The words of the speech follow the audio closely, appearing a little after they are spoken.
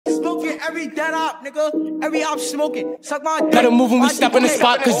every dead op, nigga. Every op smoking. Suck my dick. Better move when we step in the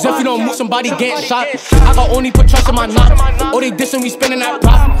spot, cause if you don't move, somebody getting shot. I got only put trust in my knock. Oh, they dissing, we spinning that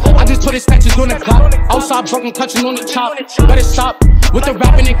rock. I just put his snatches on the clock. Outside broken, clutching on the chop. Better stop with the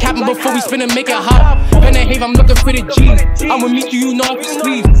rapping and capping before we spin and make it hot. Been a have, I'm looking for the G's. I'ma meet you, you know I can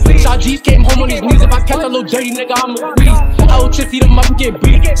squeeze. Shot G's came home on his knees. If I catch a little dirty nigga, I'ma freeze. I will chip, feed him up and get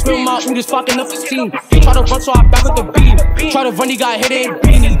beat. Spill my oodles, fucking up his team. He try to run, so I back with the beam. Try to run, he got hit in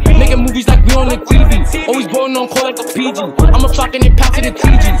beanie. Making movies like we on the TV. Always going on call like a PG. I'm a flocking and pass to the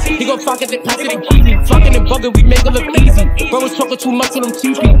TG. He gon' flock it and pass to the Kiwi. Flocking and bugging, we make it look easy. Bro was talking too much to them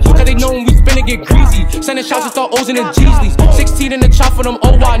TP. Cause they know when we spin it get greasy. Sending shots to start O's and the G's. 16 in the chop for them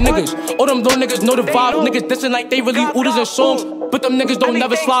OY niggas. All them little niggas know the vibe. Niggas dissing like they really oodles and songs. But them niggas don't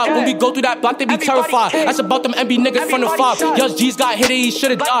never slide. When we go through that block, they be terrified. That's about them MB niggas from the 5. Yours G's got hit, he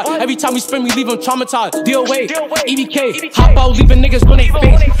should've died. Every time we spin, we leave him traumatized. DOA, EBK, hop out, leaving niggas when they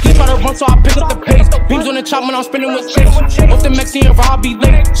face. He try to run, so I pick up the pace. Beams on the chop when I'm spinning with chase. Off the Mexican Rob be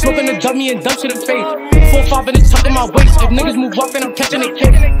late. Smoking the dummy and dump to the face. 4-5 and it's tucking my waist. If niggas move up, then I'm catching a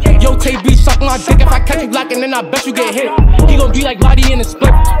kick. Yo, KB, suck my dick. If I catch you lacking, then I bet you get hit. He gon' be like Lottie in the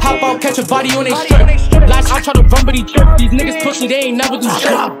split. Hop out, catch a body on they strip. Last I try to run, but he tripped. These niggas pussy, they ain't never do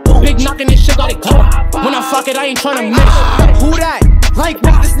shit. Big knocking this shit got it clip. When I flock it, I ain't tryna miss. Who that? Like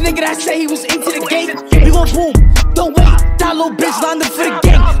what? This nigga that say he was into the game. We gon' boom. Don't wait. That little bitch lined up for the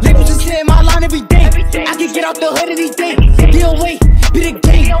game. Labels just say in my line every day. I can get out the hood any day. Deal wait. Be the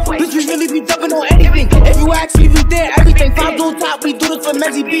game. Bitch, we really be dumping on anything. If you ask me, we did everything. 5 to top, we do this for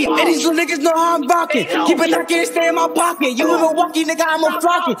Mezzy B. And these little niggas know how I'm rocking. Keep it knocking and stay in my pocket. You in Milwaukee, nigga, I'm a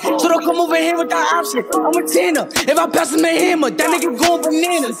flocking. So don't come over here with that option. I'm a tenor. If I pass him a hammer, that nigga going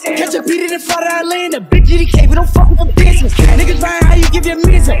bananas. Catch a beat in front of Atlanta. Big GDK, we don't fuck with the business. Niggas buying how you give your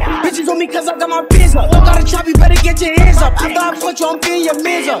mans up. Bitches on me cause I got my biz up. Don't gotta chop, you better get your hands up. After I put you, I'm being your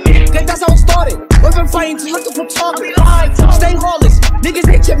mans up. Cause that's how it started. We've been fighting to looking for target. Stay heartless. Niggas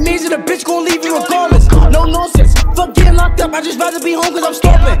hate your mans and the bitch gon' leave you regardless. No nonsense. Fuck getting locked up. I just rather be home cause I'm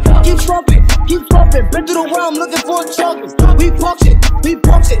stomping. Keep stomping. Keep stomping. Been through the world, I'm looking for a chocolate. We punch it. We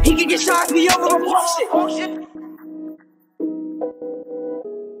punch it. He can get shot, we over the punch it.